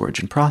online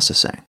storage and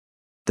processing.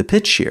 The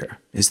pitch here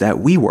is that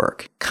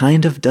WeWork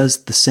kind of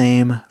does the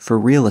same for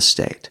real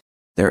estate.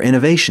 Their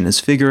innovation is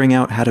figuring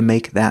out how to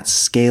make that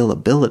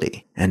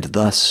scalability, and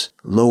thus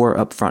lower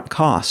upfront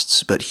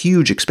costs, but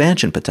huge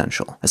expansion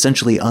potential,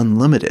 essentially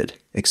unlimited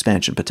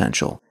expansion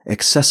potential,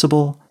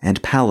 accessible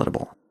and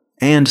palatable.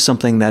 and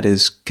something that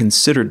is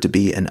considered to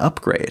be an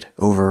upgrade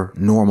over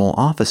normal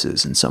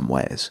offices in some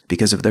ways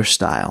because of their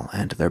style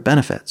and their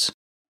benefits.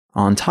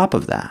 On top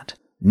of that,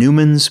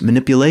 Newman's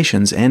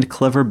manipulations and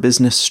clever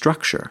business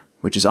structure,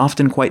 which is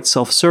often quite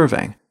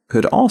self-serving,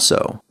 could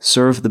also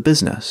serve the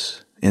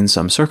business in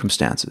some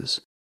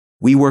circumstances.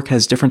 WeWork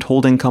has different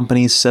holding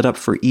companies set up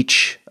for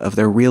each of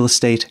their real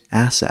estate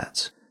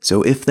assets.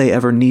 So if they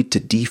ever need to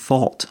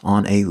default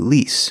on a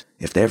lease,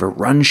 if they ever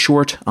run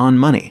short on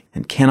money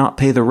and cannot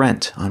pay the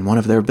rent on one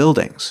of their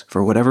buildings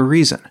for whatever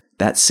reason,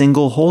 that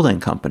single holding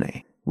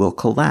company will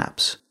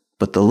collapse.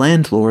 But the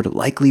landlord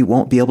likely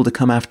won't be able to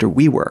come after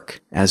WeWork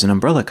as an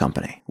umbrella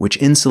company, which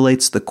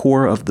insulates the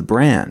core of the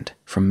brand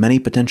from many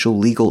potential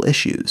legal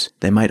issues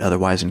they might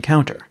otherwise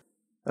encounter.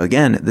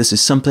 Again, this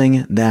is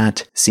something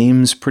that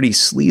seems pretty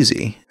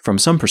sleazy from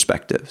some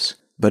perspectives,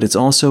 but it's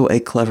also a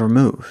clever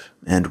move,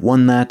 and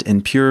one that,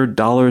 in pure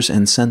dollars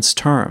and cents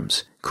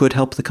terms, could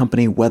help the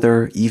company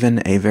weather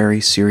even a very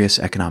serious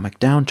economic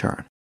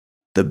downturn.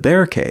 The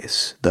bear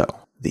case,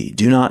 though, the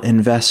do not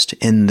invest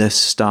in this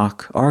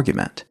stock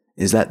argument,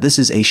 is that this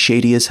is a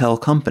shady-as-hell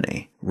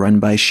company run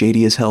by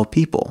shady-as-hell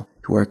people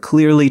who are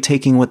clearly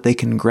taking what they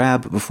can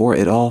grab before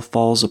it all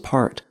falls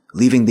apart,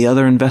 leaving the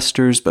other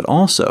investors, but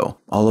also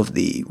all of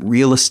the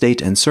real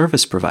estate and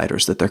service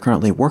providers that they're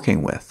currently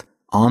working with,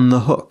 on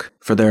the hook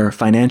for their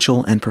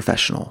financial and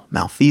professional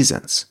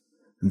malfeasance.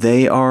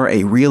 They are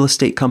a real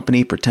estate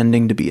company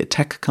pretending to be a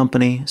tech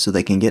company so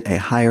they can get a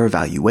higher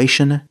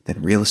valuation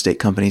than real estate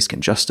companies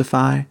can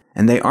justify,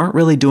 and they aren't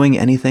really doing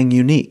anything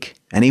unique.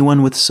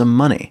 Anyone with some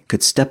money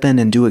could step in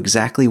and do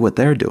exactly what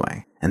they're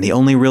doing, and the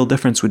only real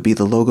difference would be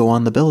the logo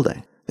on the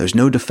building. There's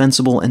no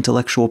defensible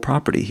intellectual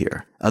property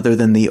here, other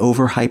than the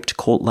overhyped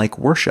cult-like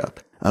worship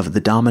of the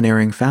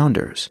domineering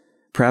founders.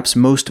 Perhaps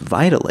most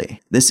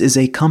vitally, this is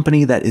a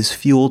company that is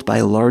fueled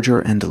by larger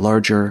and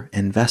larger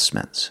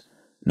investments,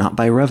 not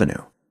by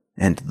revenue.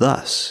 And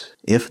thus,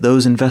 if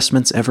those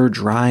investments ever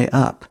dry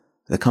up,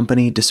 the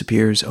company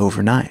disappears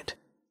overnight.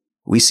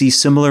 We see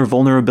similar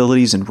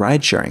vulnerabilities in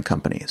ride-sharing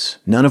companies,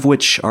 none of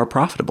which are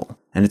profitable,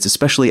 and it's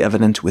especially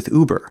evident with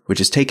Uber, which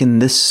has taken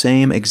this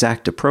same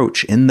exact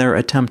approach in their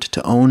attempt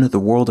to own the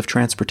world of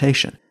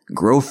transportation.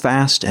 Grow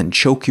fast and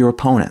choke your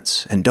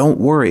opponents, and don't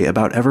worry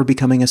about ever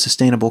becoming a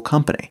sustainable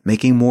company,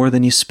 making more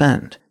than you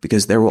spend,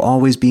 because there will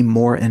always be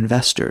more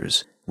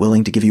investors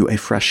willing to give you a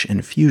fresh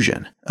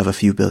infusion of a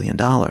few $1 billion.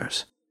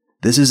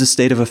 This is a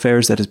state of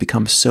affairs that has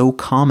become so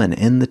common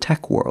in the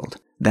tech world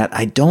that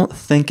I don't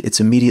think it's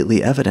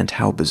immediately evident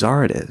how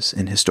bizarre it is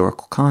in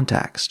historical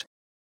context.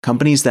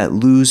 Companies that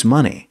lose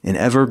money in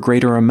ever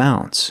greater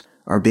amounts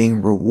are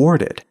being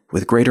rewarded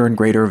with greater and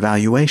greater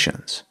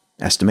valuations,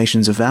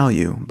 estimations of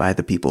value by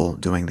the people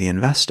doing the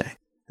investing.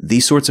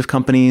 These sorts of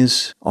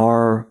companies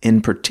are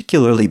in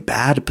particularly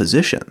bad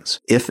positions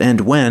if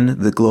and when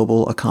the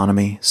global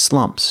economy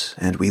slumps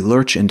and we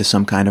lurch into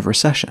some kind of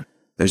recession.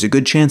 There's a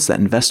good chance that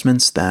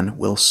investments then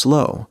will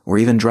slow or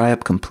even dry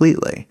up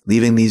completely,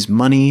 leaving these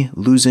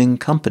money-losing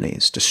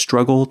companies to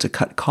struggle to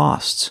cut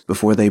costs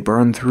before they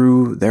burn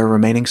through their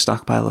remaining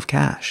stockpile of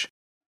cash.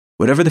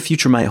 Whatever the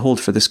future might hold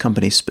for this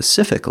company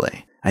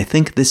specifically, I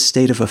think this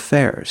state of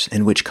affairs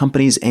in which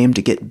companies aim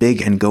to get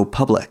big and go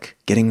public,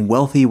 getting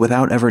wealthy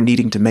without ever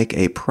needing to make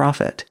a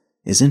profit,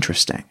 is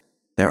interesting.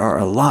 There are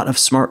a lot of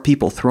smart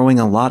people throwing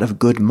a lot of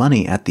good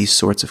money at these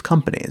sorts of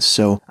companies,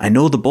 so I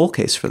know the bull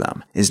case for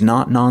them is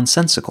not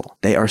nonsensical.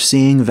 They are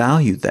seeing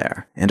value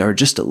there and are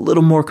just a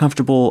little more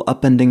comfortable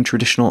upending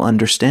traditional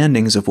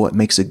understandings of what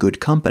makes a good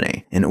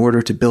company in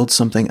order to build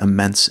something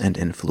immense and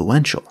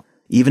influential,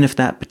 even if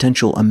that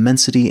potential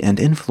immensity and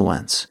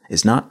influence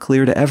is not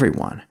clear to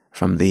everyone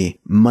from the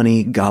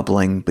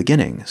money-gobbling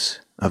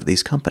beginnings of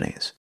these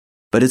companies.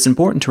 But it's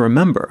important to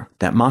remember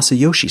that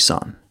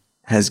Masayoshi-son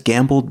has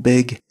gambled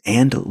big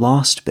and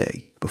lost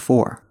big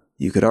before.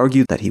 You could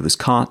argue that he was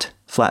caught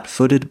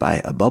flat-footed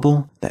by a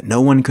bubble that no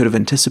one could have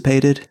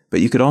anticipated, but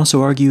you could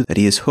also argue that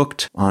he is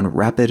hooked on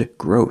rapid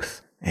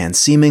growth and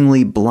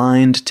seemingly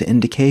blind to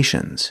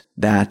indications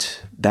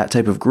that that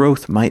type of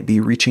growth might be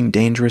reaching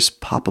dangerous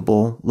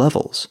poppable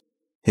levels.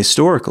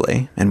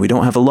 Historically, and we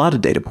don't have a lot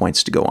of data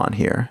points to go on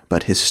here,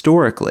 but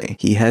historically,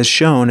 he has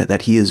shown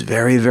that he is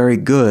very, very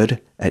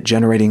good at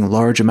generating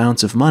large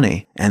amounts of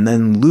money and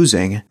then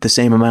losing the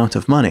same amount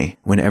of money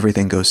when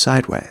everything goes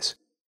sideways.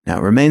 Now,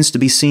 it remains to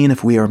be seen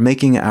if we are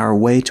making our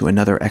way to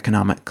another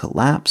economic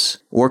collapse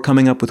or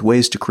coming up with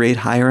ways to create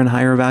higher and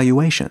higher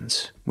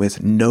valuations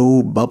with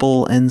no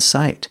bubble in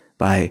sight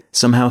by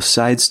somehow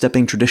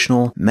sidestepping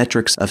traditional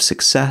metrics of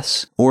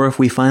success, or if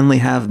we finally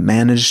have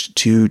managed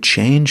to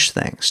change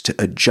things, to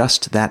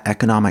adjust that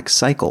economic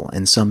cycle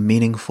in some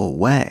meaningful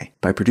way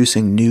by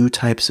producing new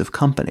types of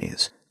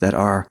companies that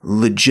are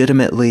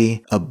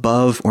legitimately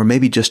above or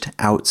maybe just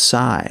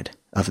outside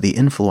of the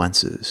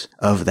influences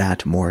of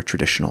that more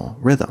traditional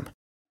rhythm.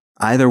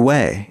 Either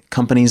way,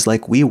 companies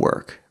like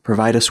WeWork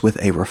provide us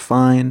with a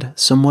refined,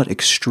 somewhat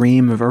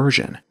extreme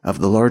version of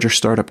the larger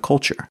startup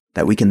culture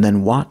that we can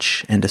then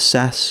watch and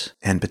assess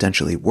and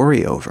potentially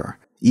worry over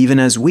even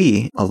as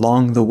we,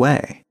 along the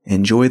way,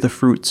 enjoy the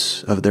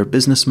fruits of their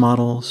business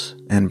models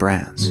and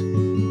brands.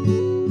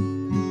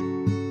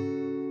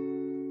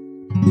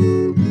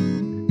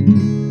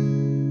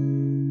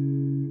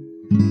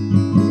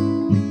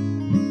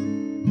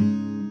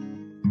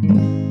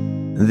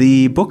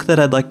 The book that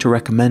I'd like to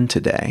recommend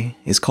today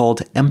is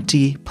called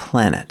Empty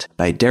Planet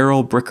by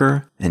Darrell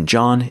Bricker and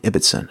John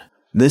Ibbitson.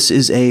 This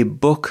is a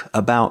book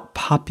about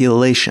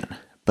population,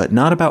 but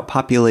not about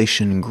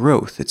population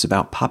growth. It's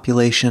about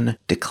population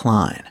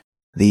decline.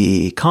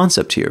 The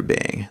concept here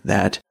being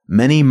that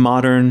many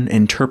modern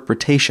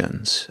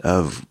interpretations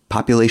of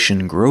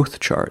population growth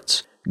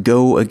charts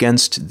go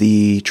against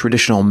the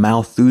traditional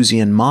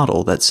Malthusian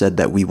model that said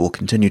that we will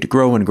continue to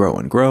grow and grow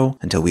and grow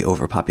until we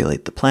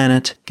overpopulate the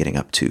planet, getting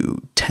up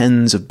to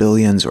tens of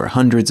billions or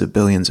hundreds of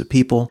billions of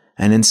people.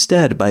 And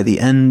instead, by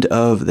the end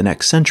of the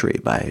next century,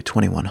 by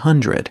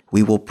 2100,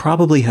 we will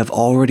probably have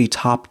already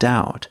topped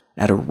out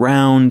at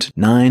around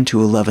 9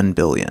 to 11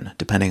 billion,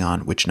 depending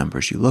on which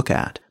numbers you look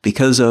at,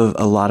 because of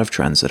a lot of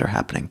trends that are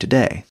happening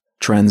today.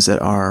 Trends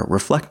that are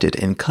reflected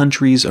in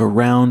countries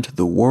around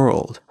the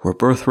world where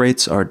birth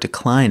rates are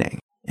declining,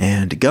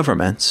 and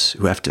governments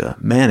who have to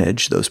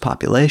manage those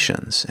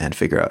populations and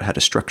figure out how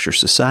to structure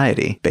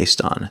society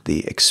based on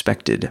the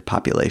expected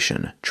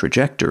population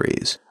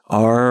trajectories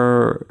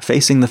are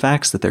facing the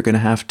facts that they're going to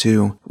have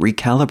to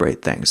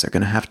recalibrate things. They're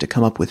going to have to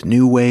come up with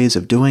new ways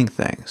of doing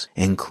things,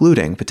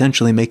 including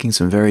potentially making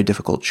some very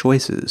difficult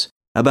choices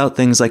about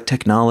things like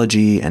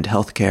technology and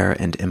healthcare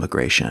and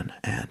immigration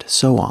and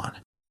so on.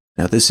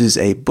 Now, this is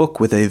a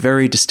book with a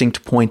very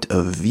distinct point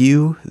of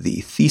view.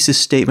 The thesis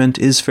statement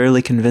is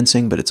fairly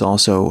convincing, but it's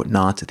also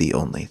not the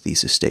only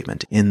thesis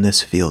statement in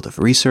this field of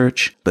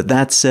research. But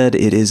that said,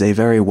 it is a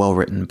very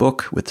well-written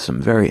book with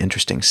some very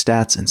interesting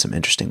stats and some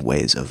interesting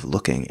ways of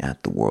looking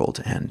at the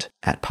world and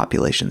at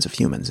populations of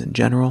humans in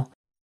general.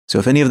 So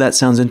if any of that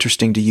sounds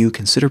interesting to you,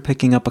 consider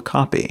picking up a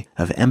copy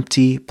of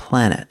Empty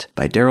Planet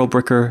by Darrell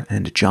Bricker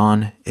and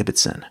John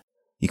Ibbitson.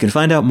 You can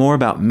find out more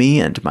about me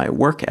and my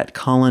work at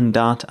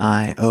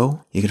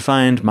Colin.io. You can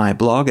find my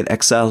blog at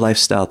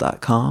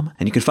exilelifestyle.com,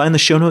 and you can find the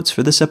show notes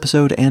for this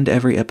episode and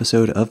every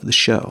episode of the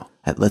show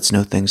at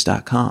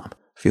letsknowthings.com.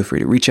 Feel free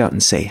to reach out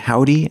and say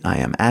howdy. I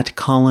am at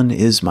Colin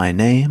is my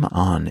name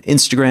on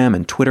Instagram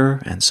and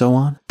Twitter and so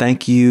on.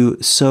 Thank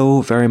you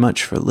so very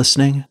much for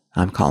listening.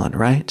 I'm Colin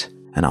Wright,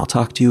 and I'll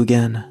talk to you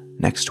again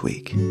next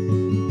week.